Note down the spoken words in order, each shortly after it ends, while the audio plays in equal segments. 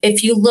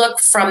If you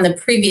look from the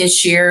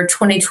previous year,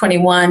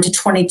 2021 to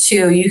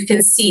 22, you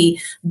can see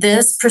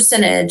this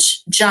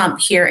percentage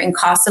jump here in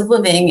cost of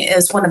living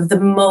is one of the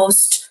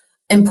most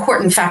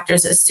important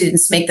factors as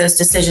students make those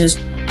decisions.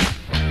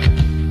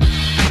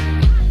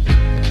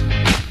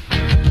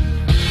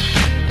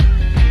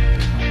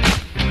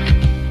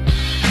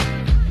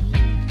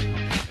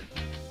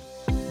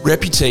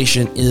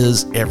 Reputation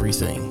is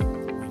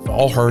everything. We've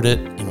all heard it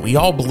and we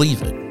all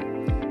believe it.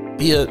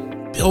 Be it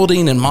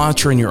building and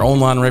monitoring your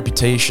online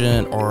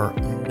reputation or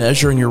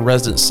measuring your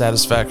resident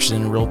satisfaction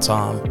in real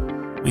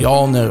time, we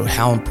all know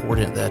how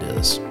important that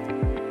is.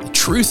 The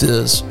truth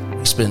is,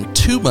 we spend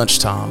too much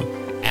time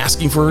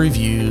asking for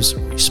reviews,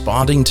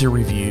 responding to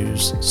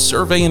reviews,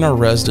 surveying our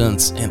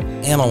residents, and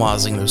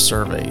analyzing those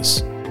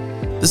surveys.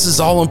 This is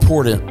all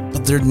important,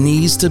 but there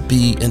needs to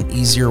be an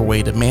easier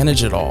way to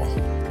manage it all.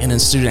 And in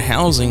student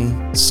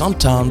housing,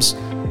 sometimes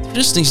there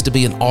just needs to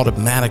be an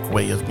automatic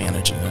way of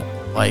managing it,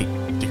 like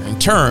during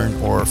turn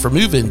or for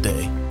move-in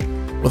day.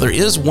 Well, there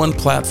is one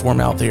platform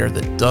out there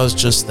that does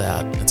just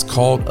that. It's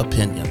called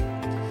Opinion.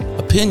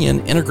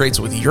 Opinion integrates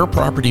with your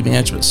property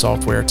management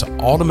software to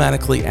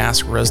automatically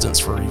ask residents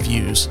for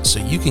reviews so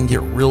you can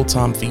get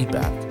real-time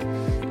feedback.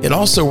 It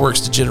also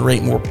works to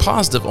generate more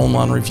positive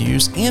online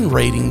reviews and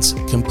ratings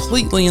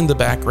completely in the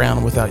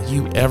background without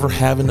you ever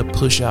having to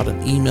push out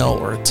an email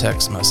or a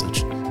text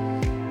message.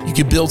 You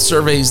can build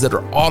surveys that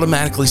are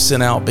automatically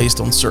sent out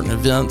based on certain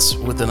events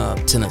within a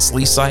tenant's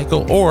lease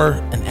cycle or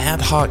an ad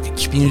hoc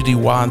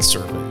community-wide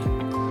survey.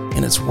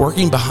 And it's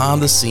working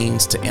behind the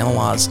scenes to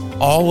analyze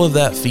all of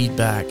that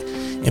feedback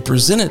and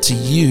present it to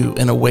you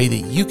in a way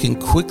that you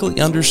can quickly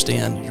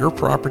understand your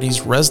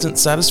property's resident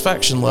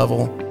satisfaction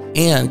level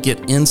and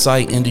get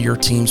insight into your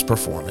team's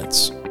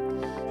performance.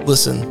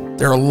 Listen,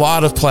 there are a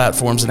lot of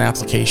platforms and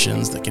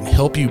applications that can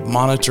help you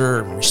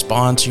monitor and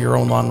respond to your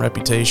online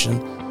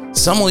reputation.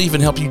 Some will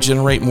even help you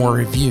generate more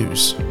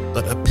reviews,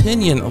 but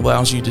Opinion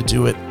allows you to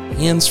do it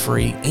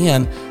hands-free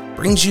and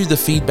brings you the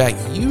feedback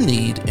you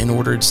need in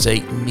order to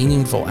take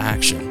meaningful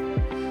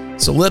action.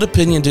 So let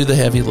Opinion do the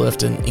heavy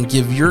lifting and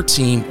give your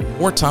team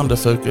more time to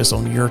focus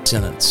on your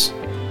tenants.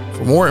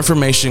 For more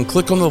information,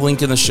 click on the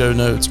link in the show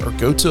notes or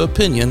go to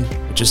Opinion,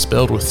 which is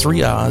spelled with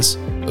 3 I's,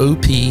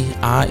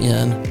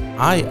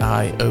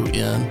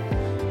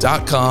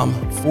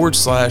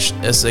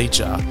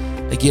 opinion.com/SHI.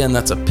 Again,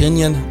 that's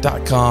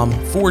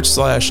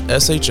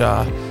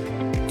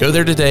opinion.com/SHI. Go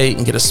there today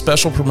and get a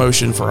special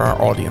promotion for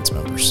our audience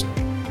members.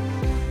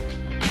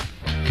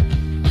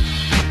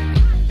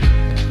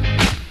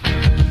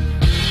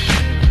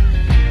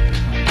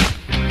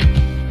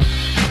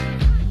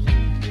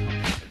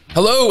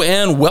 Hello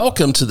and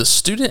welcome to the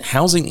Student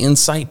Housing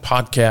Insight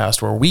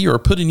Podcast, where we are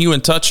putting you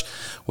in touch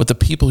with the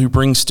people who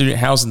bring student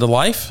housing to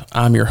life.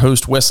 I'm your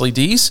host, Wesley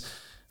Dees.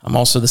 I'm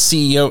also the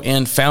CEO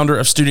and founder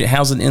of Student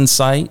Housing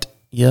Insight.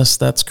 Yes,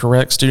 that's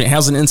correct. Student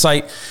Housing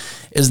Insight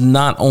is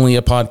not only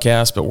a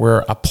podcast, but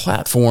we're a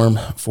platform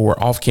for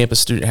off-campus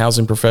student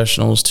housing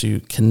professionals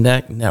to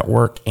connect,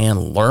 network,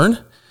 and learn.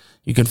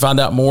 You can find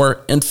out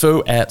more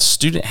info at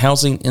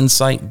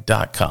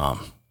studenthousinginsight.com.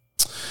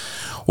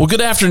 Well,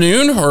 good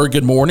afternoon or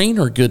good morning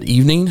or good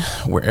evening,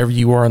 wherever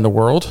you are in the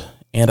world,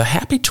 and a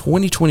happy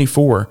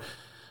 2024.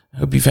 I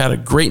hope you've had a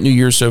great new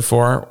year so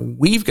far.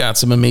 We've got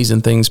some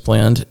amazing things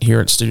planned here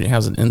at Student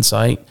Housing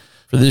Insight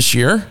for this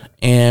year,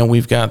 and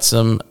we've got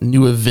some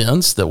new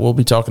events that we'll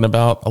be talking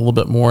about a little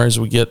bit more as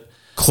we get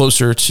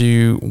closer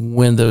to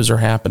when those are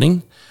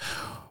happening.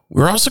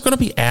 We're also going to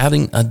be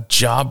adding a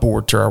job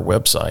board to our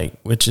website,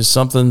 which is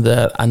something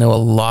that I know a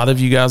lot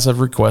of you guys have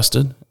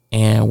requested,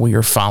 and we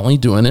are finally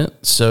doing it.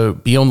 So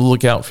be on the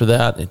lookout for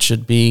that. It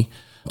should be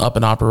up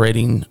and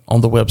operating on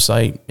the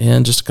website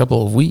in just a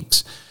couple of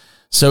weeks.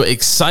 So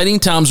exciting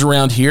times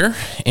around here.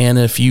 And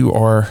if you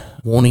are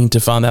wanting to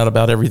find out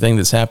about everything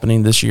that's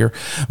happening this year,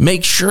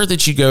 make sure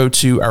that you go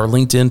to our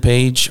LinkedIn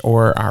page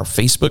or our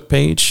Facebook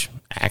page.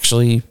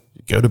 Actually,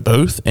 go to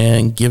both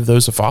and give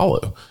those a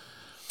follow.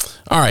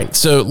 All right,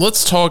 so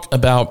let's talk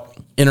about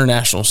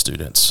international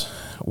students.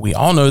 We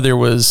all know there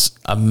was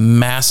a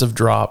massive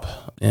drop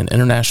in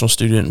international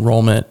student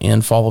enrollment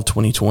in fall of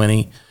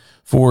 2020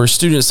 for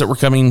students that were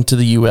coming to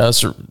the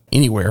U.S. or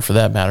anywhere for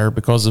that matter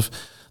because of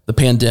the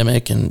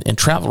pandemic and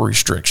travel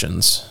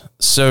restrictions.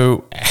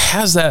 So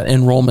has that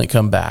enrollment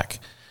come back?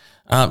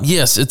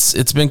 Yes,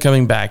 it's been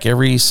coming back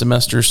every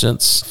semester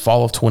since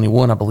fall of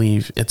 21, I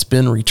believe. It's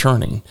been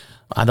returning.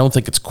 I don't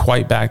think it's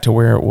quite back to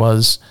where it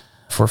was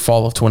for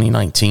fall of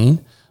 2019,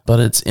 but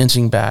it's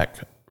inching back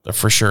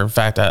for sure. In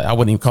fact, I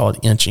wouldn't even call it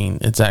inching.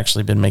 It's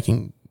actually been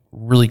making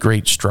really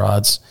great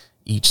strides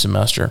each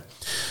semester.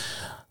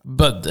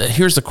 But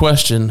here's the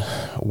question: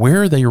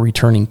 where are they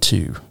returning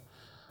to?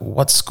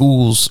 What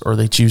schools are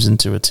they choosing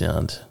to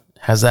attend?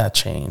 Has that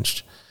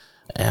changed?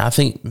 And I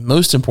think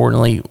most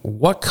importantly,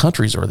 what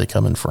countries are they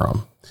coming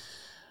from?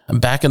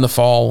 And back in the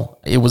fall,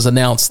 it was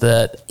announced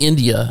that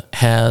India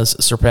has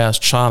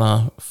surpassed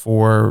China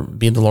for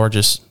being the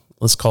largest,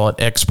 let's call it,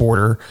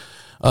 exporter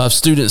of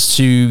students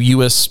to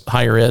U.S.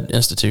 higher ed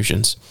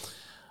institutions.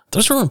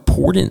 those are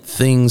important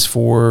things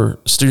for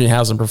student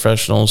housing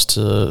professionals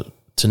to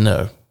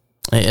know.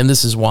 And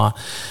this is why,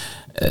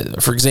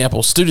 for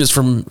example, students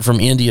from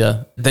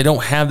India, they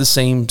don't have the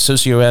same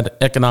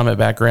socioeconomic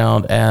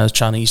background as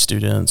Chinese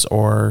students,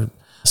 or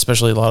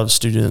especially a lot of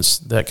students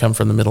that come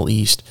from the Middle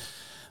East.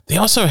 They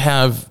also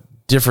have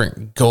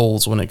different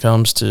goals when it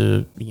comes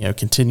to,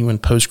 continuing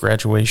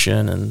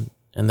post-graduation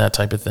and that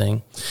type of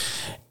thing.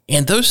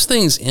 And those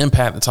things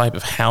impact the type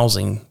of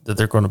housing that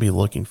they're going to be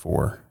looking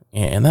for.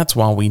 And that's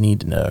why we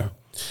need to know.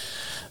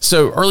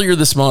 So earlier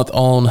this month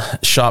on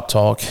Shop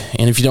Talk,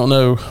 and if you don't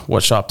know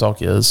what Shop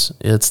Talk is,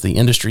 it's the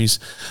industry's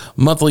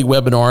monthly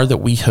webinar that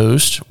we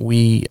host.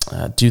 We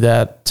do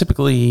that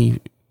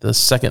typically the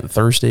second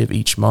Thursday of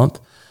each month.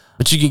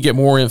 But you can get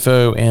more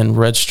info and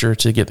register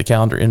to get the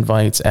calendar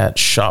invites at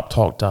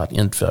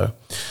shoptalk.info.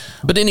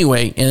 But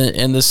anyway,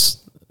 in this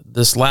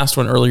last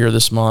one earlier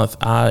this month,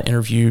 I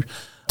interviewed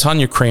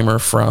Tanya Kramer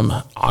from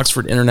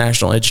Oxford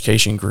International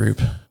Education Group.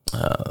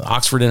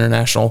 Oxford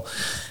International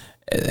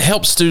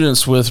helps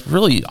students with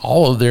really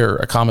all of their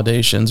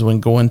accommodations when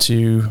going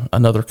to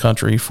another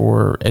country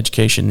for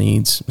education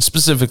needs,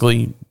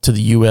 specifically to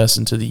the U.S.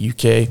 and to the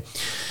U.K.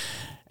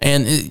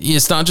 And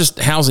it's not just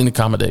housing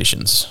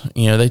accommodations.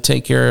 They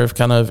take care of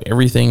kind of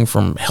everything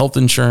from health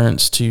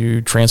insurance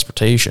to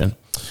transportation.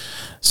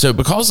 So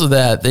because of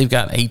that, they've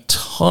got a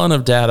ton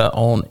of data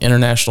on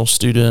international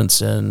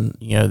students and,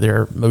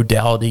 their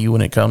modality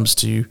when it comes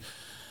to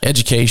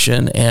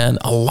education. And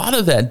a lot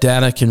of that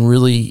data can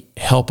really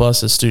help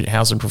us as student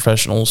housing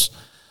professionals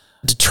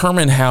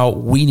determine how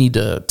we need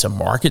to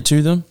market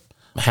to them,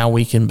 how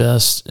we can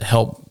best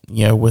help,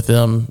 with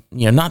them,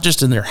 not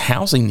just in their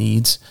housing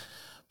needs,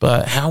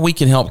 but how we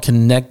can help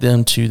connect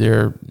them to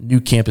their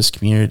new campus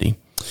community.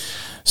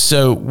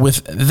 So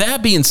with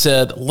that being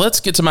said,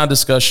 let's get to my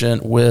discussion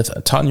with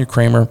Tanya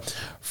Kramer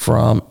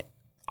from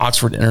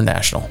Oxford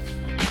International.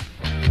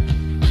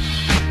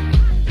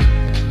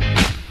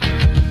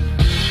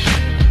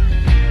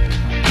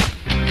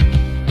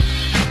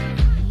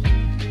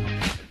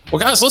 Well,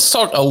 guys, let's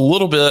talk a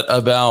little bit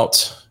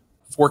about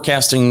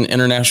forecasting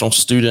international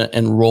student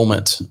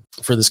enrollment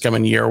for this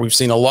coming year. We've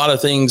seen a lot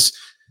of things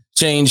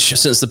change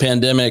since the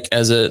pandemic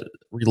as it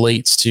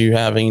relates to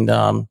having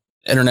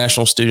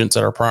international students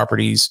at our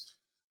properties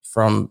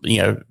from,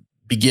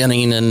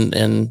 beginning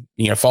and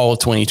fall of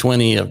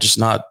 2020 of just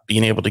not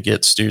being able to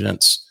get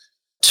students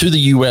to the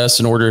U.S.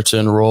 in order to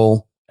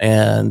enroll.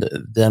 And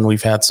then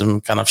we've had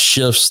some kind of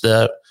shifts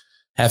that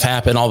have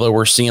happened, although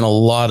we're seeing a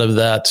lot of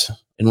that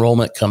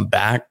enrollment come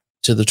back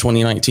to the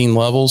 2019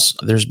 levels.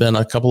 There's been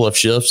a couple of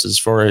shifts as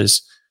far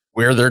as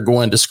where they're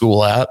going to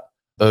school at,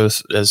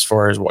 both as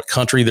far as what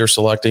country they're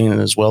selecting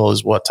and as well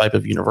as what type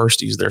of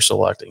universities they're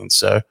selecting.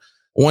 So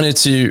I wanted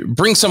to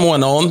bring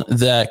someone on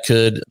that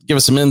could give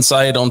us some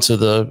insight onto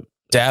the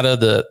data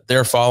that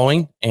they're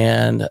following.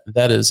 And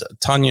that is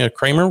Tanya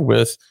Kramer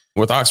with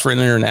Oxford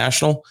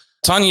International.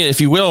 Tanya,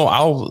 if you will,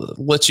 I'll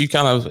let you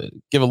kind of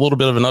give a little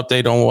bit of an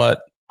update on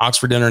what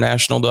Oxford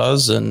International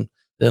does, and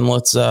then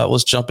let's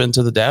jump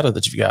into the data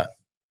that you've got.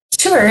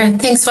 Sure.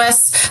 Thanks,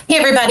 Wes. Hey,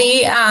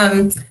 everybody.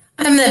 I'm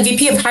the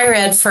VP of Higher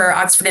Ed for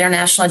Oxford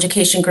International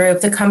Education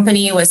Group. The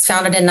company was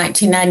founded in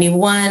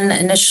 1991,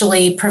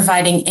 initially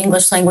providing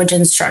English language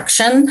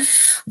instruction.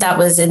 That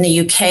was in the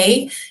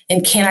UK,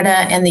 in Canada,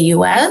 and the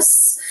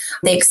US.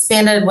 They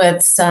expanded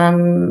with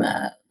some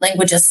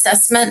language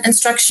assessment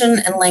instruction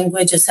and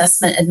language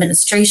assessment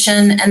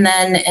administration. And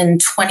then in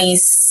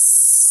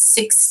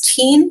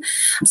 2016,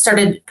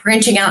 started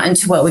branching out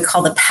into what we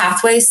call the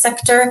pathway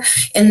sector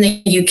in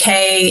the UK,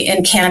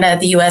 in Canada,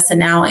 the US, and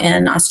now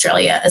in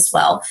Australia as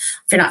well.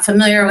 If you're not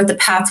familiar with the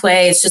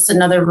pathway, it's just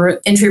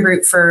another entry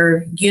route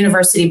for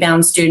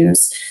university-bound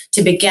students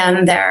to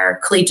begin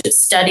their collegiate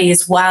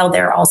studies while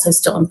they're also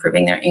still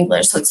improving their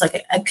English. So it's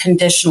like a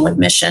conditional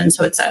admission.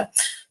 So it's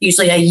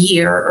usually a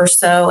year or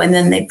so, and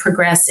then they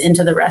progress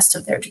into the rest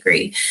of their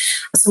degree.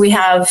 So we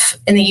have,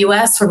 in the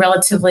US, we're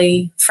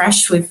relatively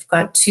fresh. We've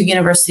got 2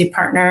 university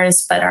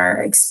partners, but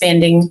are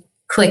expanding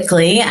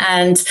quickly.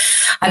 And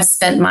I've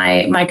spent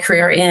my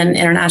career in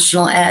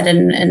international ed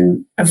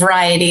and a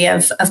variety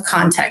of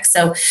contexts.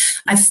 So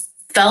I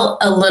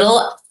felt a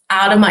little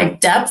out of my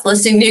depth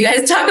listening to you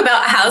guys talk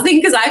about housing,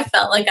 because I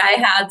felt like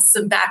I had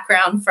some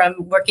background from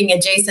working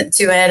adjacent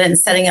to it and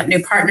setting up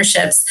new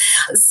partnerships.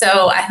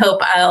 So I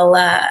hope I'll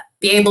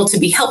be able to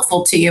be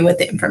helpful to you with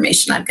the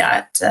information I've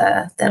got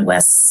that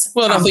Wes.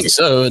 Well, I think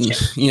so. And,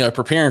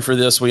 preparing for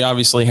this, we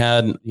obviously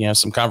had,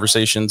 some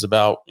conversations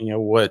about,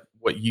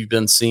 what you've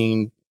been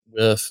seeing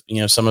with,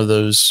 some of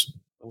those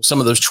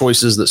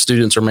choices that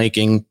students are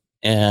making.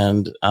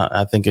 And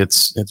I think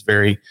it's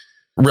very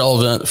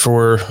relevant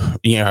for,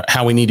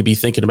 how we need to be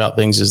thinking about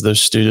things as those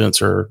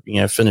students are,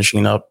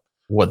 finishing up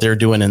what they're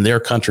doing in their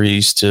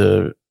countries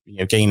to,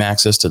 gain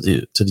access to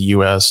the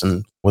US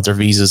and with their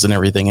visas and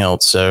everything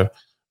else. So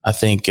I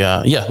think,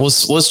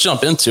 let's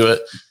jump into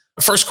it.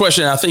 First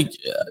question, I think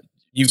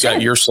you've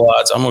got your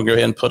slides. I'm going to go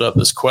ahead and put up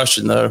this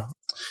question though.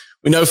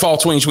 We know fall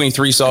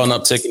 2023 saw an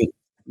uptick in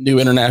new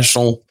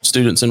international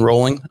students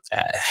enrolling.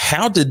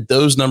 How did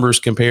those numbers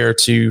compare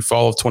to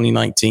fall of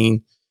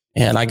 2019?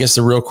 And I guess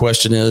the real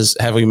question is,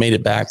 have we made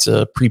it back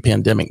to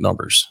pre-pandemic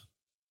numbers?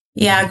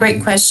 Yeah,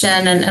 great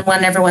question, and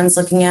one everyone's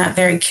looking at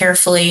very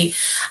carefully.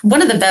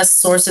 One of the best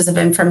sources of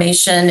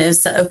information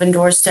is the Open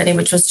Doors study,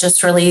 which was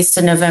just released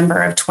in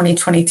November of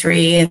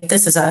 2023.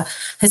 This is a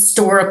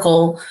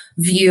historical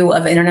view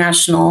of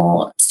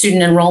international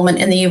student enrollment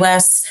in the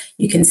U.S.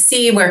 You can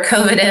see where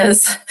COVID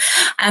is,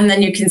 and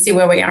then you can see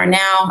where we are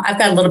now. I've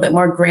got a little bit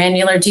more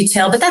granular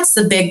detail, but that's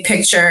the big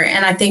picture,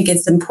 and I think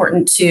it's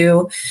important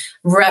to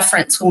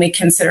reference when we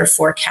consider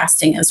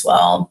forecasting as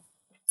well.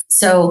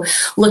 So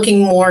looking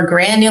more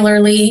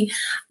granularly,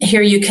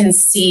 here you can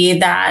see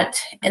that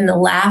in the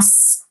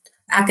last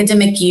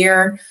academic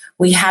year,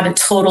 we had a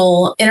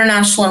total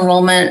international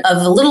enrollment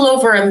of a little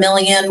over 1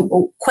 million,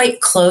 quite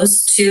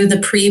close to the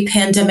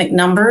pre-pandemic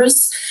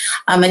numbers.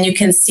 And you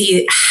can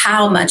see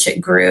how much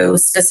it grew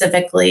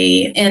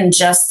specifically in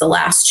just the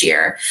last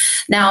year.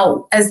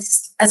 Now,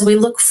 as we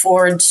look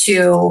forward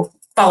to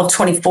fall of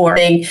 24.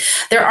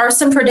 There are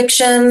some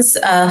predictions.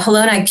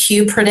 Hello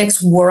IQ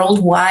predicts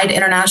worldwide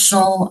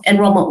international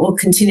enrollment will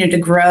continue to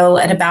grow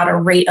at about a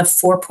rate of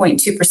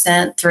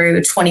 4.2%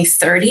 through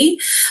 2030.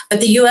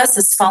 But the US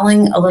is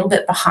falling a little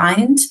bit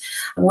behind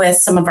with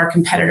some of our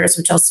competitors,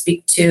 which I'll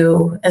speak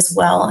to as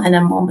well in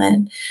a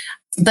moment.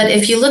 But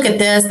if you look at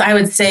this, I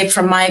would say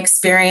from my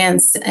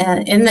experience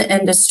in the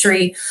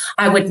industry,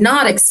 I would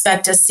not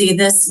expect to see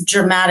this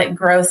dramatic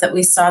growth that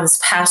we saw this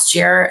past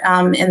year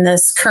in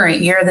this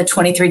current year, the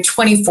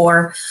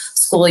 23-24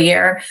 school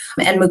year,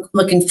 and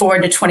looking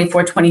forward to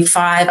 24-25.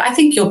 I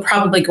think you're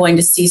probably going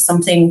to see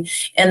something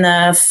in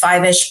the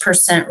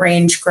 5-ish%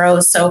 range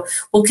growth. So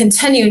we'll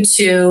continue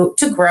to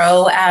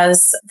grow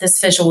as this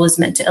visual is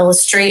meant to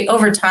illustrate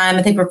over time.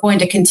 I think we're going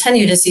to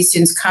continue to see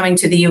students coming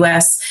to the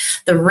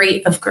U.S. The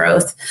rate of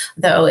growth,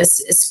 though,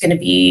 is going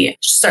to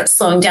start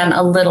slowing down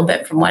a little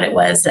bit from what it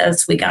was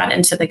as we got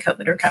into the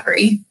COVID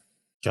recovery.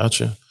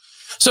 Gotcha.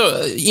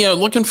 So,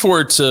 looking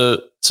forward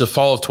to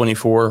fall of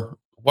 24,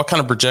 what kind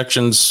of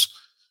projections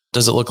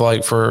does it look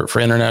like for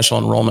international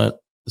enrollment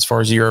as far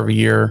as year over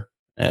year?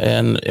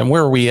 And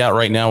where are we at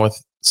right now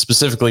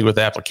specifically with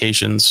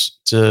applications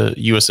to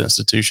U.S.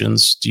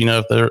 institutions? Do you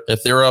know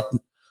if they're up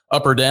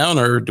or down,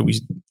 or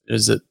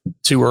is it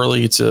too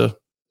early to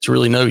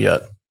really know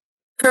yet?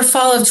 For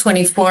fall of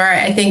 24,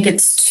 I think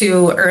it's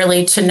too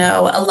early to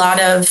know. A lot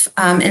of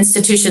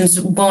institutions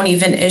won't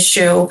even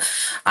issue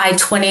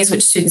I-20s,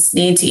 which students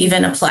need to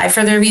even apply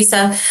for their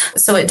visa.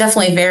 So it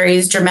definitely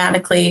varies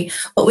dramatically.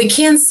 What we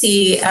can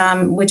see,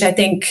 which I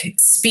think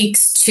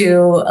speaks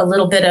to a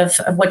little bit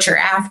of what you're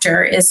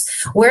after, is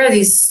where are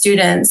these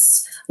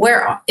students?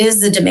 Where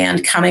is the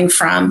demand coming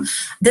from?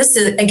 This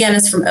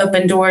is from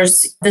Open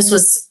Doors. This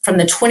was from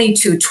the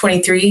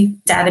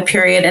 22-23 data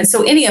period. And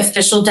so any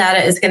official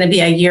data is going to be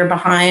a year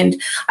behind.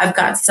 I've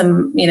got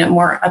some,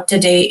 more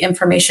up-to-date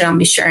information I'll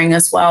be sharing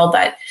as well.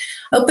 But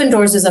Open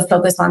Doors is a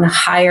focus on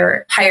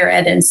higher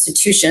ed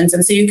institutions.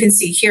 And so you can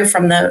see here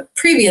from the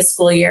previous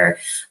school year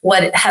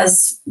what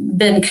has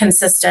been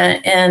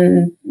consistent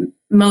in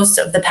most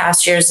of the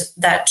past years,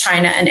 that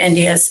China and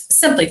India is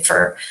simply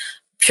for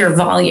pure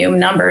volume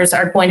numbers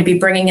are going to be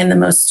bringing in the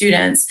most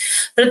students.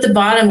 But at the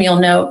bottom,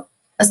 you'll note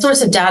a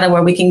source of data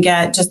where we can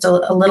get just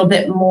a little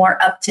bit more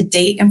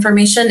up-to-date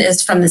information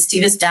is from the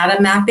STEVIS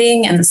data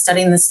mapping and the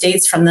Studying the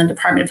States from the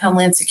Department of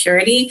Homeland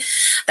Security.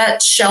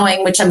 That's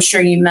showing, which I'm sure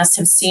you must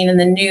have seen in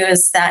the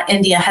news, that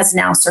India has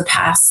now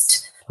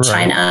surpassed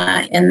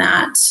China in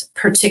that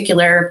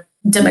particular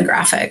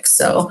demographic.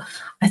 So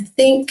I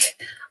think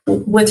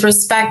with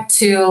respect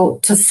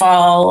to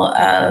fall,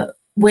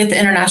 with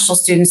international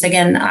students,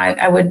 again,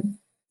 I would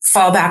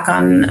fall back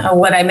on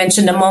what I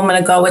mentioned a moment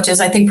ago, which is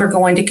I think we're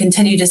going to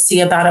continue to see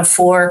about a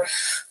 4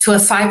 to a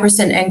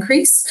 5%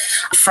 increase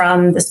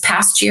from this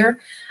past year.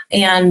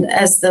 And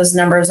as those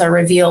numbers are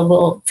revealed,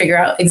 we'll figure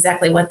out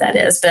exactly what that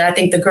is. But I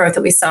think the growth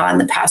that we saw in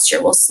the past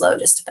year will slow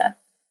just a bit.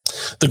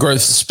 The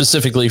growth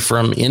specifically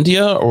from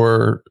India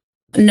or?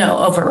 No,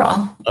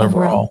 overall.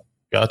 Overall.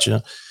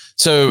 Gotcha.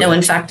 So no,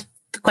 in fact,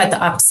 quite the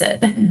opposite.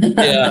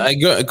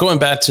 Going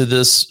back to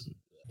this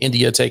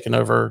India taking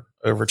over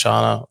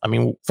China. I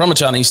mean, from a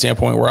Chinese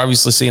standpoint, we're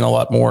obviously seeing a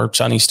lot more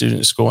Chinese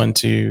students going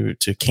to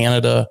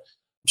Canada.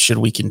 Should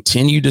we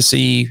continue to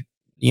see,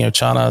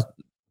 China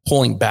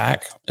pulling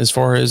back as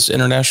far as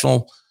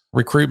international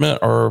recruitment,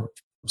 or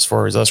as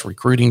far as us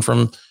recruiting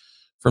from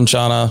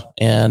China,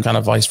 and kind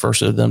of vice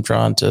versa, them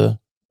trying to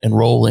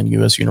enroll in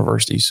U.S.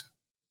 universities?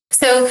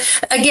 So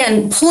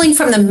again, pulling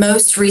from the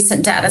most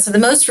recent data. So the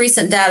most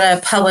recent data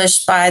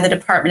published by the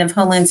Department of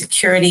Homeland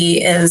Security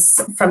is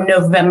from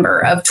November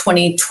of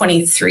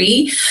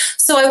 2023.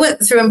 So I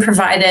went through and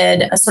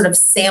provided a sort of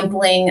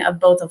sampling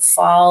of both a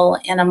fall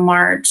and a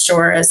March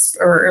or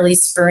early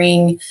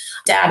spring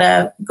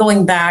data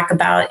going back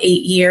about 8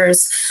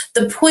 years.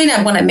 The point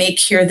I want to make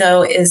here,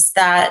 though, is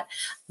that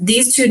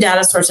these two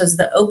data sources,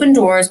 the Open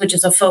Doors, which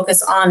is a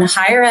focus on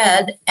higher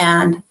ed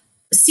and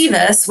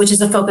CVIS, which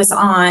is a focus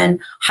on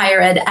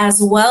higher ed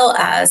as well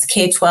as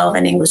K-12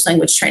 and English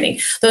language training.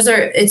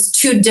 It's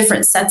two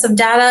different sets of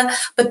data,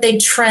 but they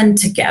trend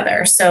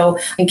together. So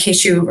in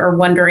case you are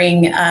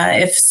wondering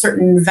if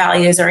certain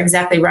values are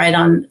exactly right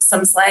on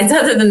some slides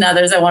other than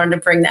others, I wanted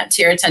to bring that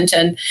to your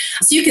attention.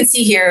 So you can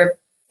see here,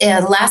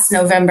 last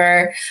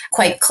November,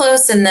 quite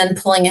close, and then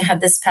pulling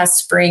ahead this past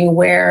spring,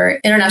 where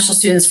international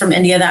students from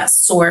India, that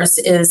source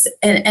is,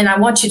 and I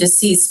want you to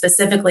see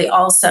specifically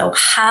also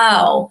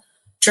how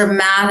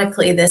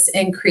dramatically this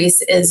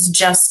increase is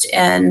just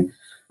in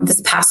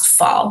this past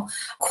fall.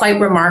 Quite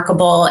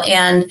remarkable.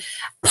 And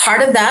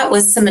part of that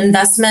was some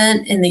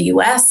investment in the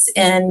US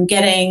in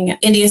getting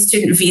India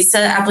student visa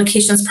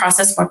applications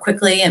processed more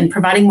quickly and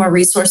providing more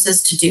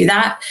resources to do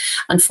that.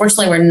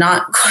 Unfortunately, we're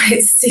not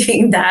quite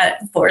seeing that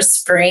for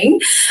spring.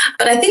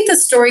 But I think the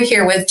story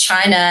here with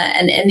China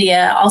and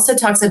India also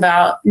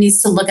needs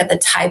to look at the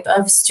type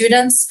of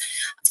students,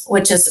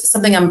 which is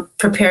something I'm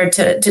prepared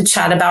to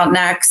chat about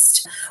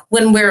next.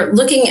 When we're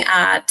looking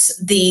at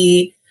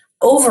the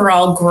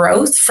overall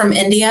growth from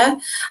India,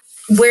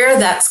 where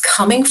that's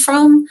coming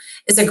from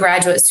is a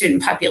graduate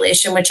student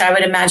population, which I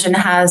would imagine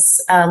has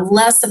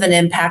less of an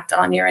impact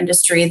on your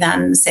industry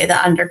than, say,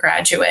 the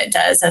undergraduate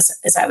does,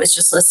 as I was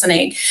just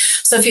listening.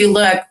 So if you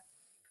look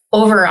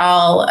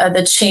overall,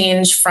 the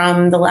change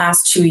from the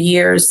last 2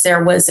 years,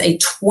 there was a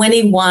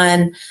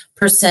 21%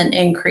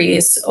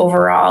 increase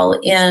overall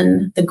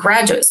in the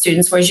graduate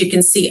students, whereas you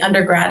can see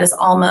undergrad is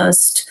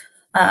almost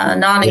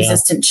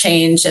non-existent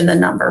change in the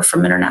number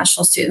from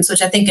international students,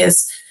 which I think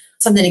is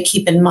something to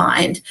keep in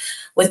mind.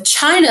 With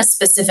China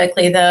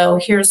specifically, though,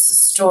 here's the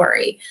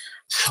story.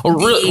 Well,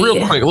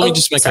 real quick, let me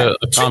just make a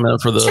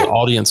comment for the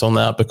audience on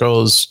that,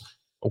 because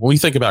when we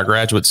think about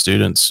graduate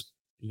students,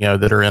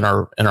 that are in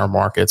our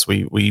markets,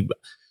 we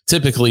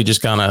typically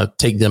just kind of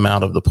take them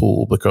out of the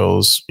pool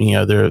because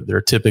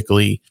they're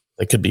typically,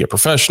 they could be a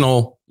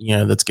professional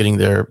that's getting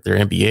their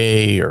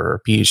MBA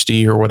or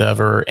PhD or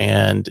whatever,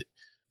 and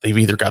they've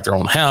either got their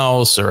own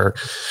house or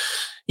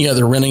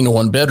they're renting a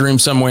one bedroom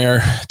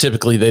somewhere.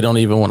 Typically, they don't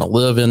even want to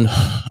live in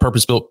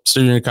purpose-built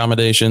student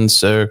accommodations.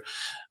 So,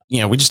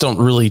 we just don't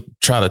really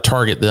try to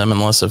target them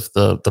unless if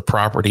the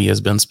property has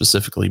been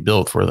specifically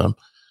built for them.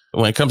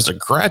 When it comes to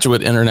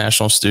graduate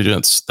international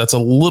students, that's a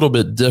little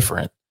bit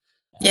different.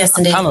 Yes,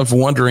 indeed. I'm kind of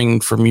wondering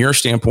from your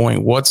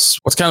standpoint, what's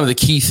kind of the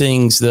key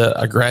things that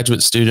a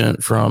graduate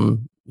student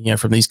from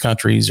these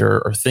countries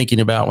are thinking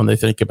about when they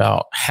think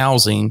about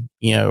housing?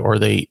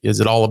 Is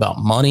it all about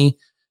money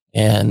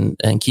and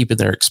keeping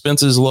their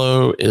expenses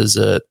low? Is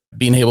it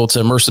being able to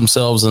immerse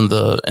themselves in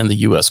the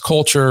US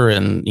culture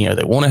and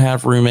they want to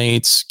have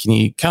roommates? Can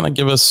you kind of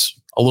give us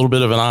a little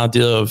bit of an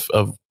idea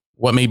of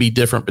what may be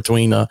different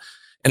between a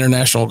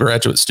international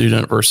graduate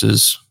student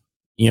versus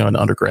an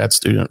undergrad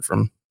student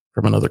from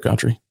another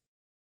country?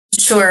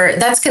 Sure.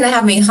 That's going to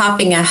have me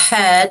hopping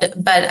ahead,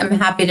 but I'm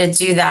happy to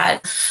do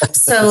that.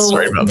 So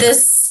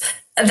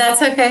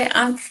that's okay.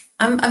 I'm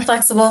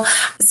flexible.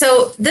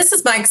 So this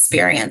is my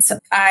experience.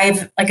 Like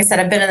I said,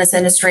 I've been in this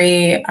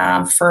industry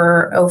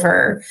for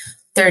over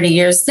 30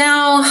 years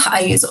now.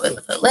 I use oil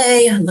of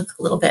Olay. I look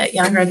a little bit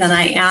younger than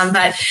I am,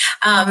 but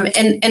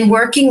and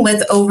working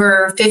with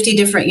over 50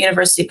 different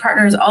university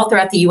partners all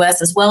throughout the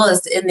US as well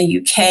as in the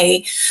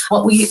UK,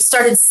 what we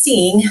started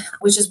seeing,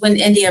 which is when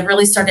India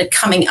really started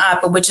coming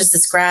up, which is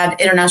this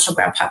international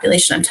grad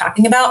population I'm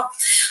talking about.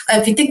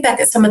 If you think back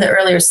at some of the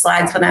earlier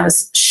slides when I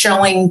was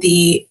showing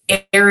the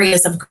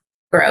areas of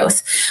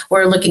growth,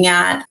 we're looking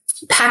at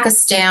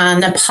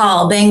Pakistan,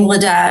 Nepal,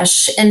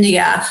 Bangladesh,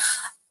 India.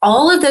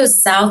 All of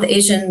those South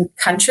Asian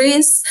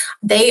countries,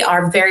 they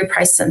are very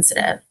price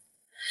sensitive.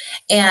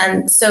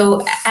 And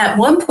so at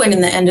one point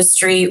in the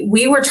industry,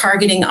 we were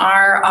targeting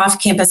our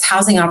off-campus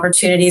housing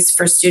opportunities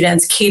for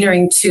students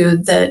catering to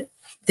the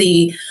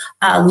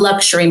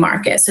luxury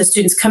market. So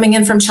students coming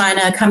in from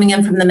China, coming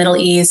in from the Middle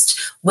East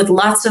with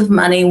lots of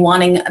money,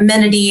 wanting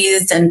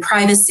amenities and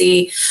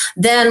privacy.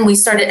 Then we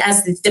started,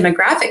 as the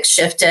demographics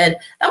shifted,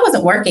 that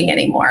wasn't working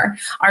anymore.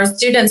 Our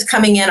students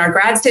coming in, our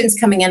grad students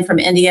coming in from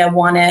India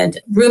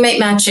wanted roommate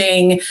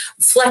matching,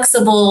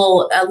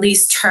 flexible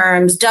lease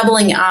terms,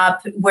 doubling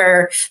up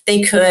where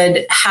they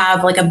could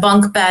have like a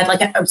bunk bed,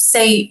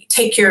 say,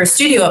 take your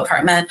studio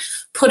apartment,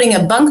 putting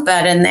a bunk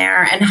bed in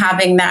there and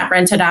having that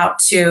rented out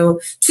to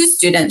two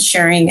students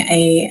sharing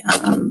a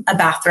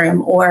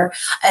bathroom, or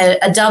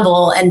a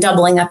double and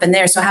doubling up in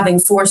there. So having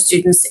 4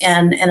 students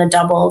in a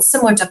double,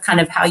 similar to kind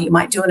of how you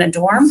might do in a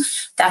dorm.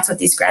 That's what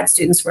these grad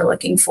students were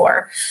looking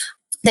for.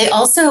 They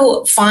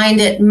also find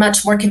it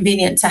much more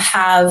convenient to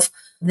have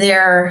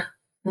their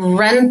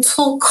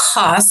rental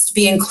cost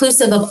be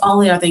inclusive of all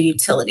the other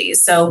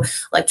utilities. So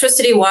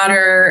electricity,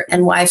 water,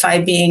 and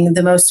Wi-Fi being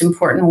the most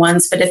important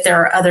ones. But if there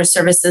are other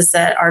services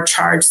that are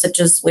charged,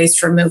 such as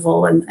waste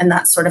removal and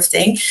that sort of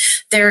thing,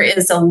 there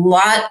is a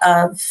lot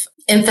of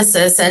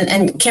emphasis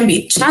and can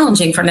be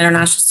challenging for an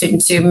international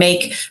student to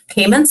make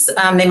payments.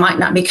 They might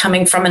not be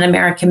coming from an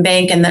American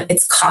bank, and that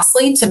it's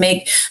costly to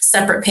make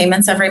separate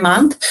payments every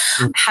month.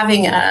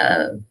 Having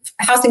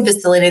housing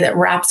facility that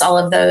wraps all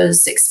of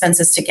those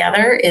expenses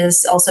together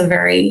is also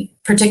very,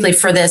 particularly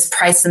for this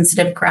price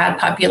sensitive grad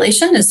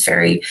population, is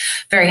very,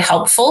 very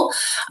helpful.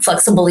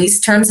 Flexible lease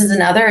terms is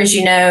another. As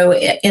you know,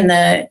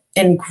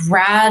 in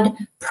grad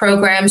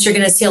programs, you're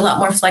going to see a lot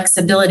more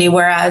flexibility,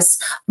 whereas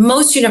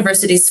most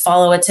universities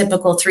follow a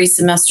typical 3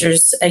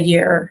 semesters a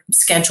year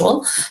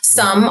schedule.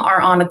 Some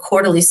are on a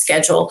quarterly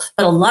schedule,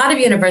 but a lot of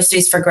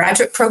universities for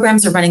graduate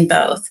programs are running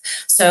both.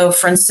 So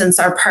for instance,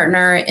 our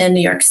partner in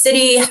New York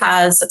City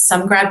has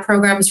some grad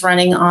programs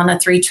running on a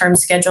 3-term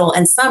schedule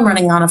and some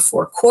running on a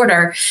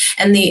 4-quarter.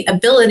 And the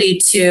ability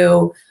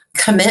to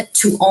commit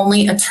to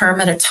only a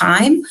term at a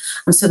time.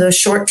 So those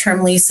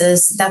short-term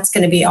leases, that's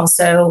going to be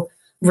also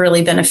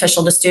really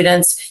beneficial to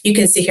students. You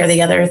can see here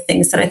the other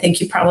things that I think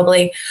you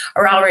probably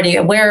are already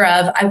aware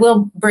of. I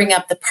will bring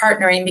up the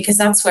partnering because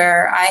that's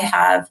where I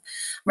have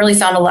really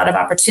found a lot of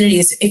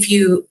opportunities. If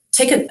you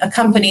take a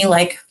company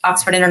like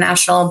Oxford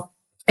International,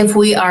 if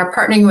we are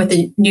partnering with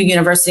a new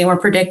university and we're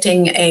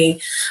predicting a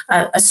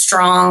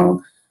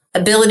strong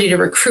ability to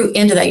recruit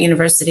into that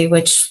university,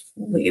 which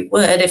we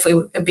would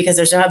because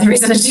there's no other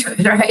reason to do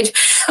it, right?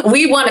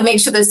 We want to make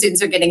sure those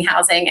students are getting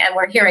housing, and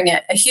we're hearing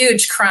a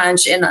huge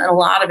crunch in a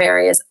lot of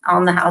areas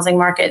on the housing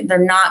market.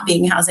 They're not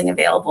being housing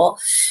available.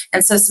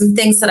 And so some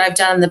things that I've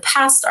done in the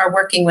past are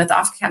working with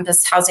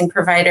off-campus housing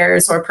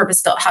providers or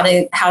purpose-built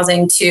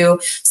housing to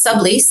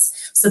sublease,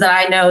 so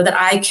that I know that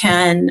I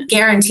can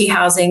guarantee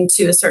housing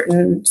to a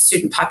certain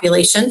student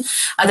population.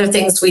 Other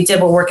things we did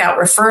were work out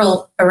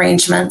referral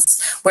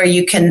arrangements where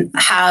you can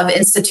have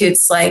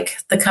institutes like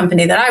the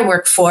company that I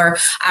work for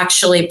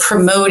actually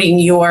promoting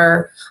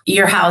your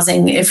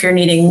housing if you're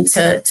needing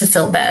to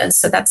fill beds.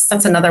 So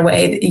that's another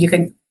way that you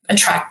can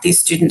attract these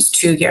students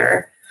to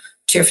your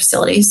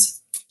facilities.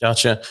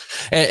 Gotcha.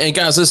 And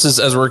guys, this is,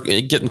 as we're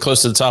getting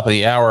close to the top of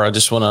the hour, I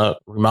just want to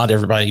remind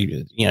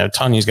everybody,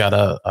 Tanya's got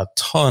a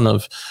ton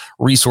of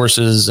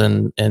resources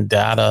and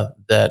data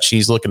that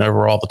she's looking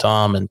over all the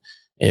time. And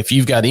if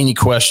you've got any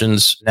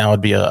questions, now would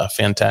be a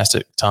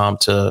fantastic time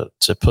to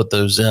put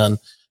those in,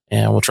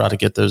 and we'll try to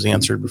get those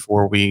answered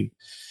before we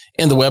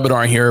end the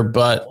webinar here.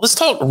 But let's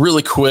talk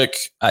really quick.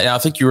 I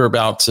think you were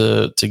about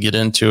to get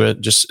into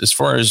it, just as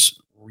far as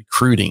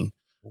recruiting.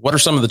 What are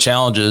some of the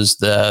challenges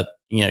that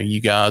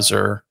you guys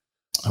are,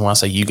 and when I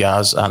say you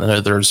guys, I know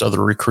there's other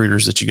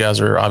recruiters that you guys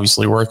are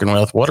obviously working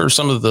with. What are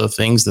some of the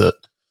things that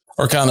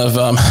are kind of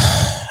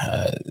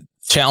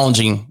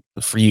challenging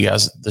for you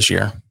guys this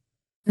year?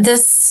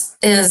 This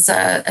is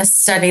a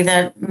study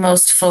that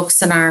most folks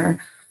in our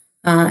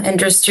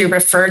industry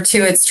refer to.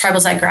 It's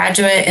Tribals I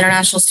Graduate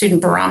International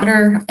Student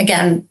Barometer,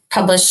 again,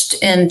 published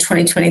in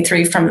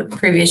 2023 from the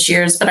previous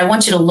years. But I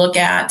want you to look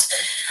at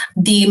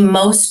the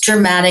most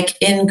dramatic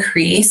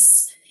increase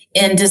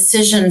in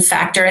decision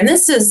factor. And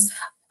this is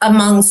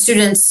among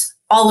students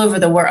all over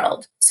the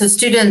world. So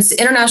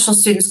international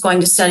students going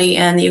to study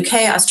in the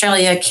UK,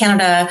 Australia,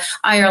 Canada,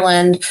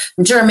 Ireland,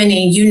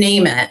 Germany, you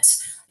name it.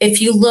 If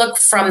you look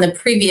from the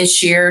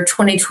previous year,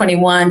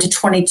 2021 to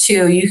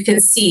 22, you can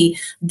see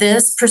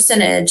this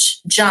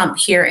percentage jump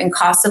here in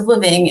cost of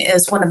living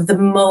is one of the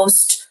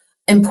most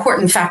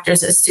important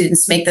factors as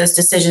students make those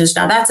decisions.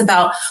 Now, that's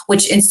about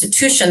which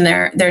institution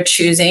they're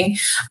choosing.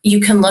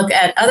 You can look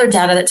at other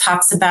data that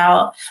talks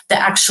about the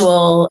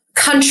actual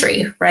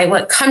country, right?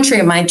 What country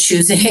am I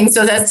choosing?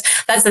 So that's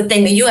the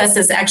thing. The U.S.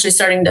 is actually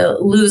starting to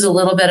lose a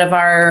little bit of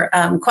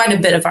quite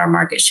a bit of our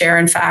market share,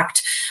 in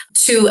fact,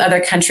 to other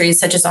countries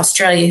such as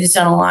Australia, who's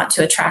done a lot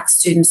to attract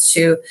students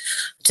to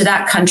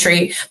that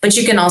country. But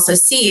you can also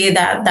see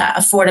that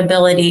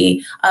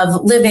affordability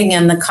of living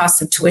and the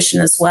cost of tuition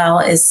as well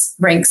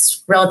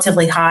ranks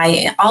relatively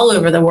high all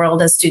over the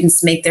world as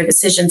students make their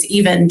decisions,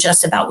 even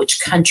just about which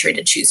country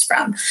to choose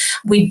from.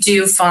 We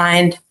do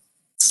find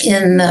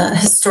in the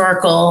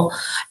historical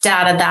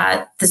data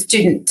that the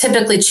student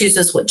typically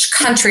chooses which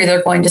country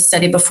they're going to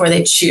study before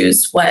they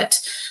choose what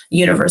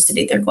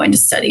university they're going to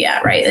study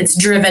at, right? It's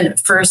driven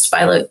first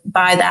by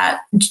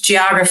that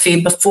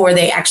geography before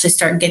they actually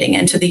start getting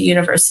into the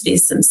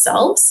universities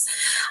themselves.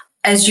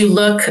 As you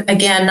look,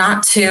 again,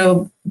 not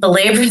to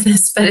belabor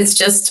this, but it's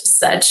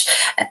just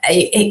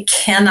it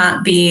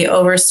cannot be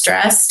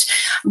overstressed.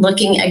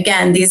 Looking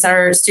again, these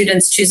are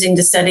students choosing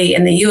to study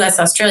in the US,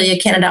 Australia,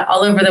 Canada,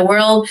 all over the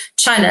world.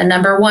 China,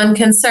 number one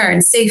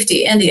concern,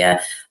 safety.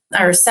 India,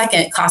 or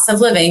second, cost of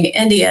living.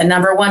 India,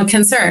 number one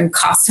concern,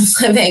 cost of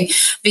living.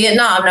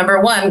 Vietnam, number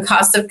one,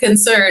 cost of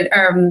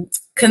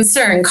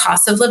concern,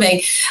 cost of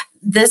living.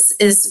 This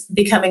is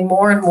becoming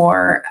more and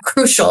more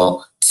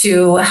crucial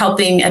to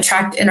helping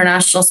attract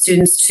international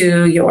students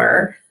to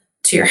your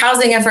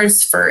housing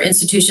efforts, for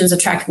institutions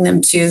attracting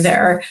them to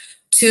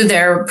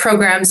their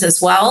programs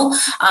as well,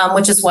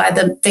 which is why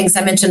the things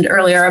I mentioned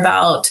earlier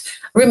about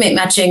roommate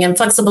matching and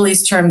flexible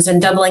lease terms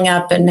and doubling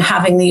up and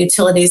having the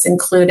utilities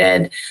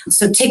included.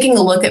 So taking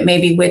a look at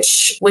maybe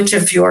which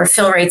of your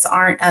fill rates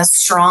aren't as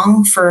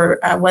strong for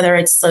whether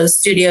it's those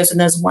studios and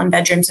those one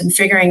bedrooms, and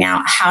figuring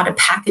out how to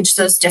package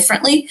those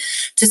differently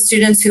to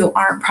students who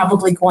aren't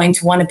probably going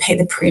to want to pay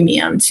the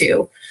premium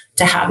to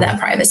have that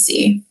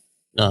privacy.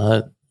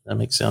 That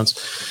makes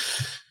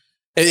sense.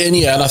 And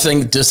yeah, and I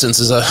think distance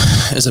is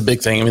a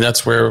big thing. I mean,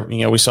 that's where,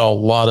 we saw a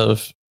lot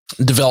of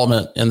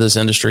development in this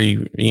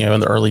industry, in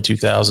the early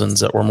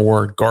 2000s that were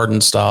more garden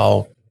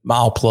style,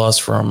 mile plus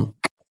from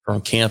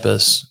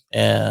campus.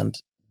 And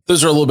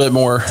those are a little bit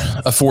more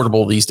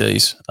affordable these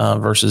days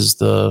versus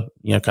the,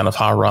 kind of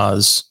high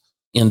rise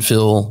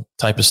infill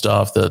type of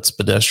stuff that's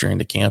pedestrian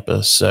to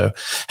campus. So,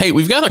 hey,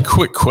 we've got a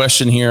quick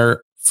question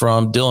here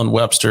from Dylan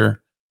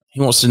Webster. He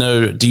wants to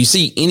know, do you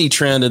see any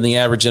trend in the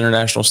average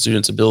international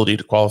student's ability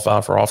to qualify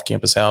for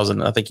off-campus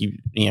housing? I think you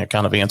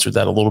kind of answered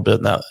that a little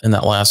bit in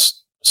that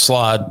last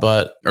slide,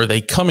 but are they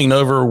coming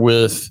over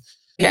with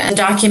a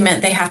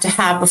document they have to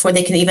have before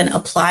they can even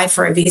apply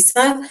for a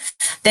visa?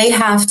 They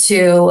have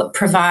to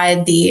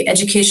provide the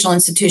educational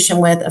institution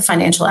with a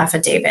financial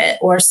affidavit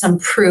or some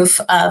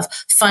proof of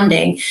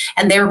funding.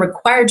 And they're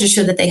required to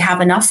show that they have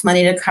enough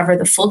money to cover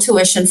the full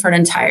tuition for an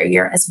entire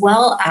year, as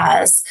well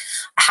as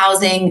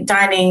housing,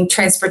 dining,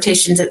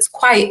 transportation. It's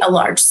quite a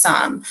large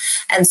sum.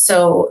 And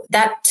so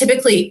that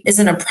typically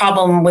isn't a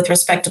problem with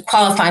respect to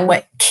qualifying.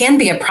 What can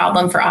be a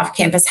problem for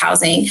off-campus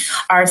housing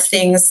are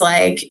things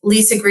like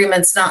lease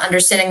agreements, not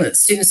understanding that the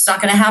student's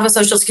not going to have a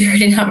social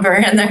security number,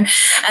 and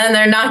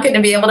they're not going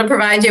to be able to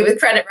provide you with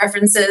credit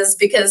references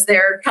because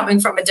they're coming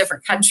from a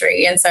different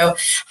country. And so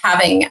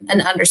having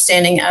an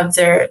understanding of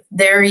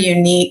their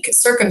unique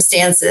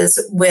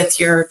circumstances with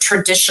your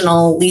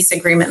traditional lease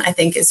agreement, I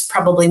think, is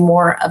probably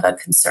more of a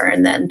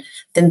concern than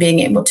being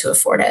able to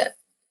afford it.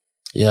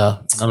 Yeah,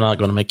 I'm not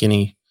going to make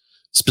any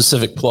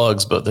specific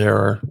plugs, but there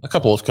are a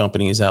couple of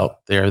companies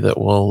out there that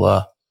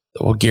will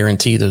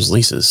guarantee those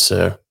leases.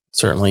 So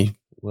certainly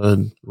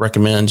would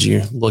recommend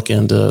you look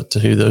into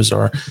who those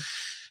are.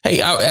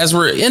 Hey, as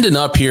we're ending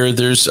up here,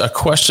 there's a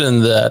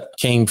question that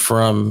came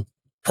from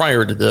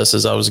prior to this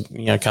as I was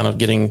kind of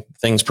getting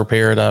things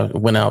prepared. I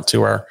went out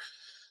to our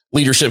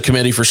leadership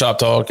committee for Shop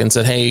Talk and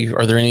said, hey,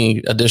 are there any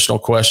additional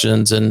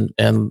questions? And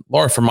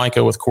Laura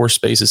Formica with Core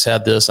Spaces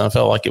had this, and I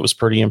felt like it was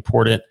pretty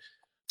important.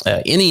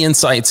 Any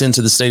insights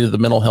into the state of the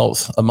mental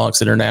health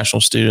amongst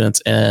international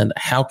students, and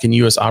how can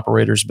U.S.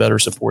 operators better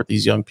support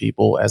these young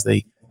people as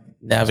they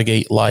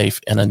navigate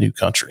life in a new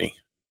country?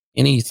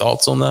 Any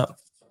thoughts on that?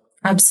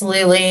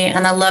 Absolutely.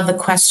 And I love the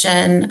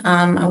question.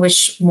 I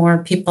wish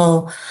more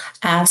people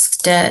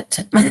asked it.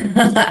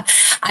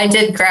 I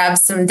did grab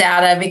some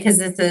data because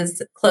this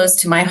is close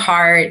to my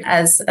heart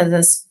as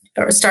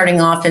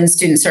starting off in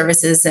student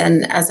services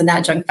and as an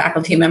adjunct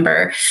faculty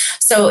member.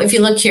 So if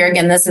you look here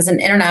again, this is an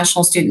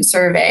international student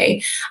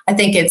survey. I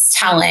think it's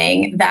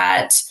telling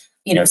that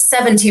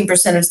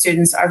 17% of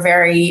students are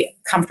very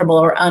comfortable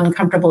or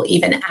uncomfortable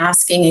even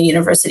asking a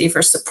university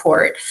for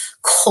support.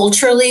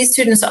 Culturally,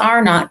 students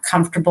are not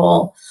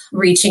comfortable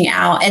reaching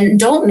out and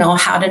don't know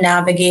how to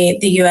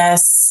navigate the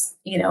U.S.,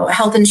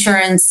 health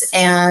insurance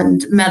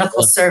and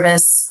medical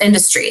service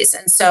industries.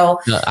 And so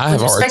I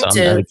have a hard time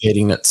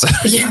navigating it. So.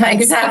 Yeah,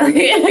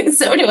 exactly.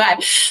 So do I.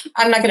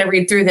 I'm not going to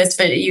read through this,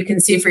 but you can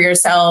see for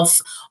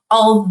yourself.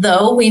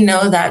 Although we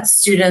know that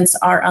students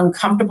are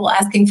uncomfortable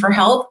asking for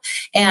help,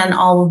 and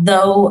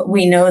although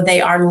we know they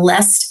are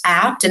less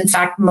apt, in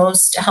fact,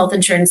 most health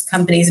insurance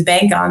companies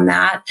bank on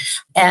that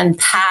and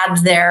pad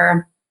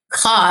their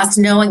cost,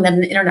 knowing that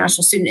an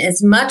international student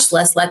is much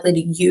less likely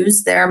to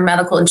use their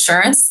medical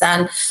insurance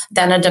than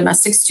a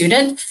domestic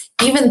student.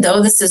 Even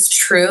though this is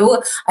true,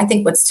 I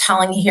think what's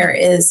telling here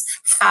is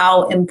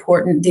how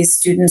important these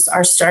students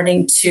are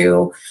starting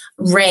to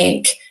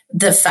rank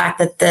the fact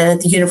that the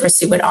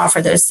university would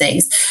offer those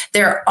things.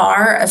 There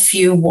are a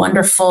few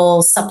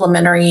wonderful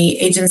supplementary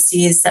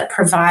agencies that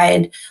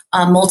provide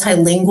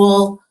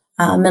multilingual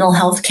mental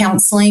health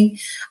counseling.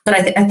 But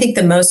I think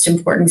the most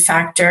important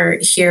factor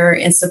here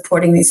in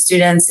supporting these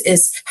students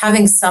is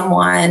having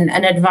someone,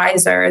 an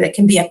advisor that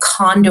can be a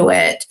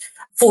conduit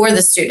for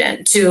the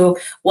student to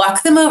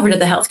walk them over to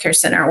the healthcare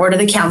center or to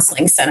the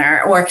counseling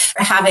center, or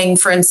having,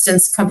 for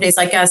instance, companies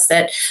like us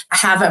that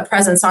have a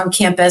presence on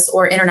campus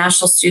or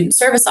international student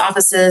service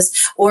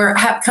offices, or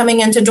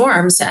coming into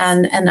dorms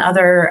and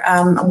other,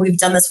 we've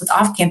done this with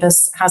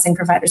off-campus housing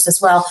providers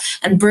as well,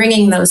 and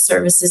bringing those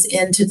services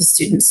into the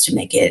students to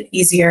make it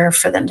easier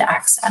for them to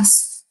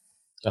access.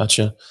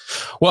 Gotcha.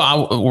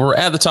 Well, we're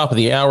at the top of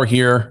the hour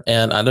here,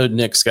 and I know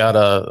Nick's got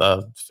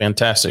a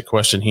fantastic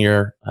question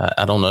here.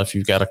 I don't know if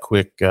you've got a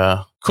quick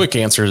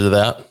answer to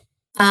that.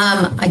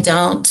 I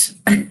don't.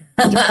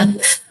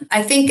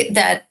 I think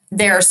that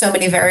there are so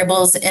many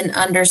variables in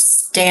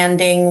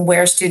understanding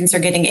where students are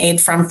getting aid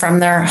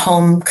from their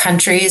home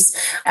countries.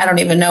 I don't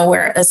even know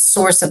where a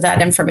source of that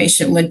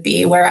information would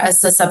be, whereas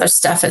this other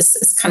stuff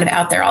is kind of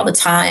out there all the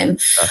time.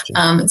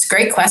 Gotcha. It's a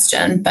great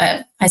question,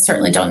 but I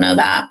certainly don't know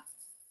that.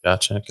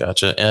 Gotcha.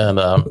 And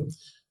in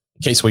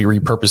case we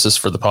repurpose this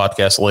for the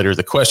podcast later,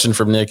 the question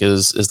from Nick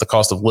is the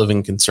cost of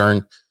living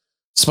concern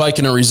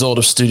spiking a result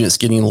of students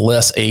getting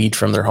less aid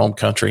from their home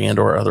country and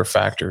or other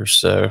factors?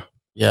 So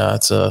yeah,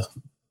 that's a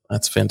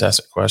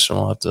fantastic question.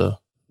 We'll have to,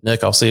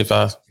 Nick, I'll see if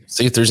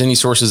there's any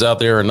sources out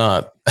there or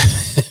not.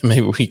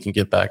 Maybe we can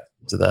get back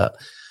to that.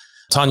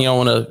 Tanya, I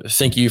want to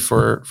thank you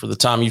for the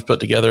time you've put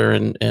together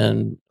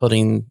and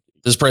putting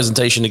this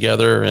presentation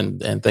together,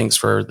 and thanks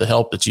for the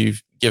help that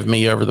you've given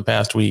me over the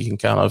past week and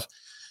kind of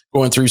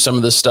going through some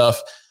of this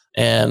stuff.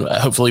 And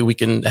hopefully we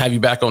can have you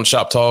back on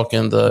Shop Talk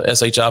and the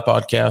SHI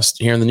podcast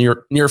here in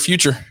the near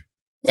future.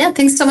 Yeah,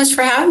 thanks so much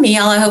for having me,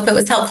 y'all. I hope it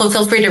was helpful.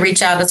 Feel free to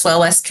reach out as well.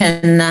 Wes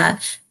can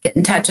get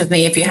in touch with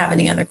me if you have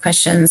any other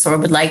questions or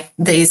would like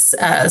these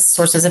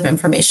sources of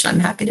information. I'm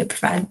happy to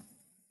provide.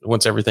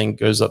 Once everything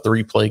goes up, the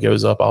replay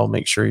goes up, I'll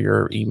make sure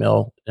your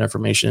email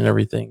information and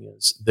everything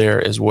is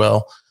there as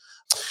well.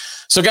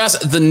 So guys,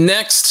 the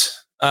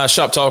next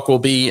Shop Talk will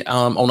be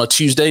on a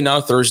Tuesday,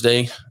 not a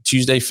Thursday,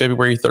 Tuesday,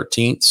 February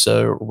 13th.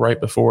 So right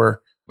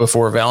before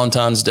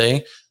Valentine's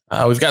Day.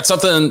 We've got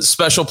something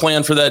special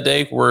planned for that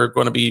day. We're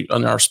going to be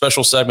on our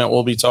special segment.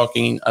 We'll be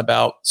talking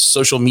about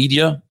social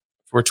media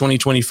for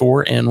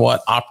 2024 and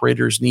what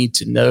operators need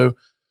to know.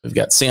 We've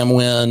got Sam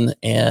Wynn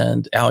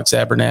and Alex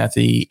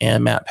Abernathy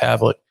and Matt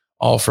Pavlik,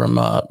 all from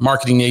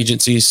marketing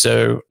agencies.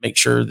 So make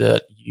sure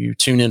that you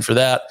tune in for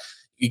that.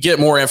 You get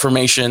more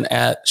information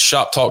at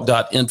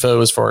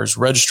shoptalk.info as far as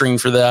registering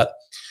for that.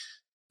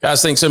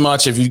 Guys, thanks so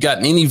much. If you've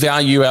gotten any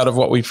value out of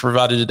what we've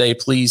provided today,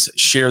 please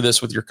share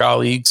this with your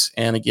colleagues.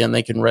 And again,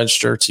 they can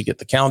register to get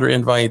the calendar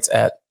invites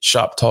at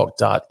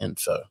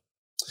shoptalk.info.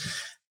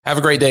 Have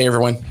a great day,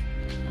 everyone.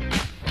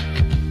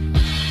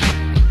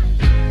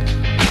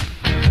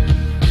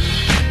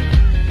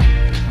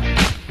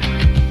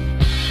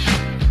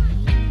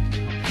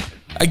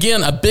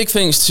 Again, a big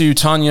thanks to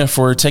Tanya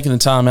for taking the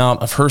time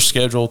out of her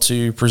schedule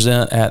to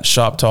present at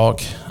Shop Talk.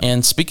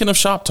 And speaking of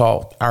Shop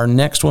Talk, our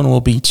next one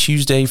will be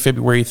Tuesday,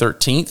 February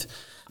 13th.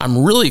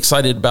 I'm really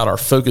excited about our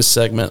focus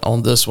segment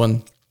on this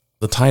one.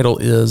 The title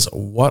is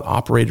What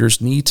Operators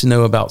Need to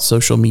Know About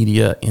Social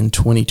Media in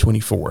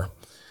 2024.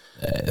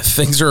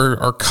 Things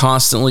are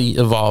constantly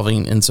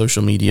evolving in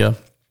social media,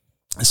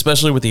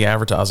 especially with the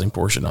advertising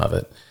portion of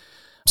it.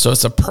 So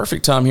it's a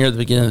perfect time here at the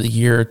beginning of the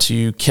year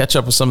to catch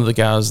up with some of the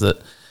guys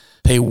that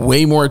pay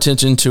way more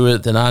attention to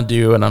it than I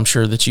do, and I'm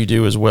sure that you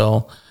do as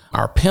well.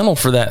 Our panel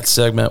for that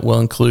segment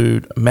will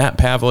include Matt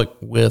Pavlik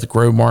with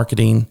Grow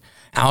Marketing,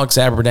 Alex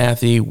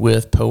Abernathy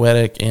with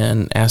Poetic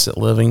and Asset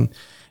Living,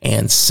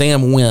 and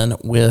Sam Wynn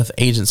with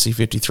Agency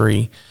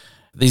 53.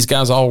 These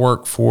guys all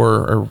work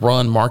for or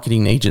run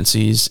marketing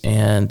agencies,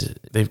 and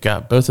they've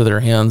got both of their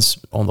hands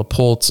on the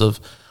pulse of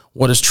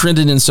what is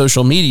trending in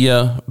social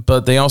media,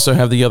 but they also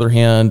have the other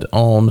hand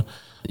on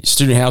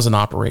student housing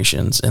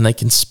operations, and they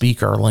can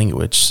speak our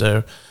language. So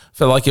I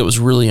felt like it was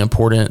really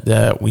important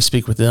that we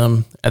speak with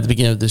them at the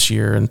beginning of this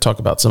year and talk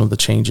about some of the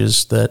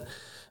changes that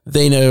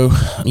they know,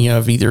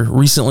 have either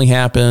recently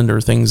happened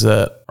or things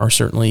that are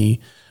certainly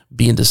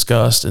being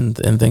discussed and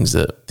things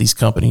that these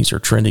companies are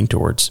trending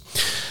towards.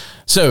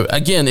 So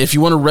again, if you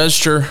want to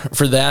register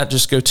for that,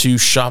 just go to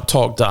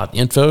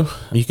shoptalk.info.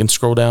 You can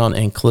scroll down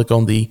and click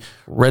on the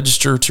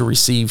register to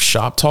receive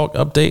Shop Talk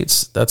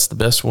updates. That's the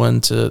best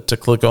one to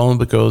click on,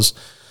 because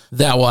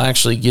that will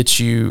actually get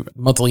you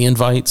monthly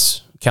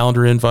invites,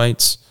 calendar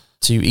invites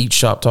to each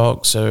Shop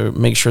Talk. So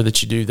make sure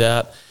that you do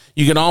that.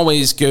 You can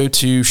always go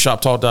to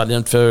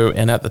shoptalk.info,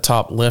 and at the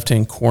top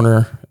left-hand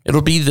corner,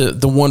 it'll be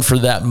the one for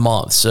that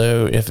month.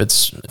 So if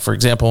it's, for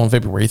example, on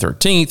February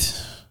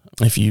 13th,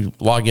 if you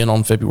log in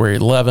on February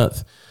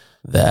 11th,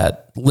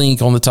 that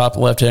link on the top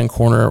left-hand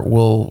corner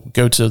will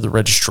go to the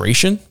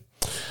registration.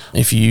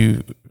 If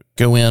you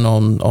go in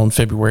on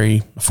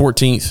February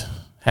 14th,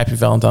 happy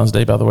Valentine's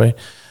Day, by the way,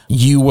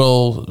 you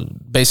will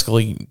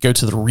basically go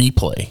to the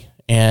replay,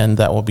 and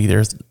that will be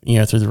there,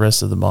 through the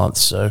rest of the month.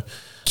 So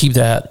keep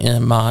that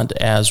in mind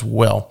as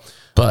well.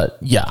 But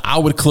yeah, I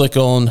would click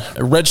on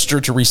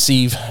register to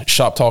receive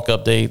Shop Talk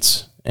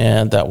updates,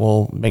 and that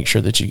will make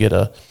sure that you get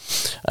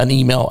an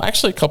email,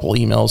 actually a couple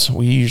emails.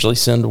 We usually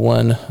send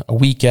one a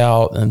week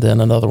out and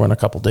then another one a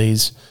couple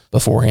days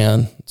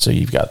beforehand, so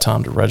you've got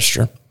time to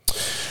register.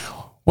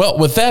 Well,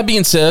 with that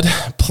being said,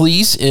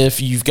 please, if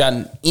you've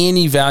gotten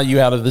any value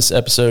out of this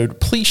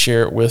episode, please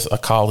share it with a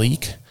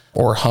colleague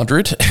or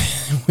 100.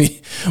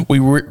 We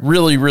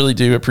really, really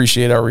do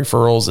appreciate our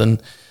referrals,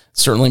 and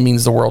certainly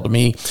means the world to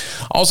me.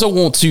 Also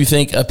want to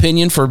thank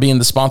Opinion for being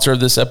the sponsor of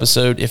this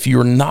episode. If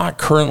you're not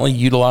currently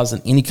utilizing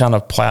any kind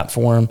of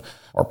platform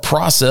or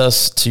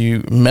process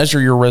to measure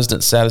your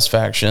resident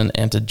satisfaction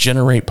and to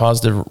generate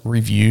positive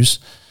reviews,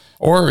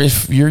 or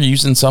if you're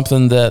using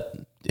something that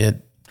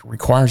it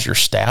requires your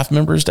staff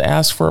members to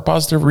ask for a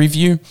positive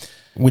review,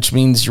 which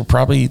means you're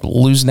probably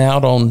losing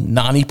out on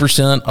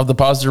 90% of the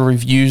positive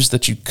reviews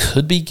that you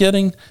could be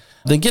getting,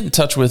 then get in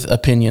touch with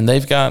Opinion.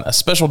 They've got a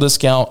special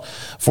discount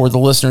for the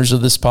listeners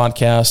of this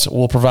podcast.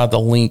 We'll provide the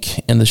link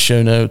in the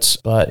show notes,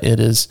 but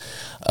it is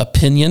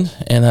Opinion,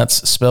 and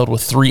that's spelled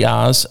with 3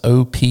 I's,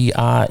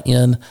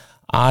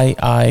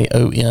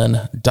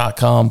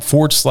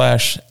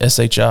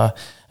 OPINION.com/SHI.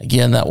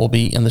 Again, that will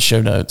be in the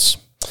show notes.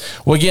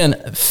 Well, again,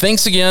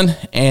 thanks again,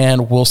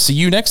 and we'll see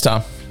you next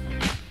time.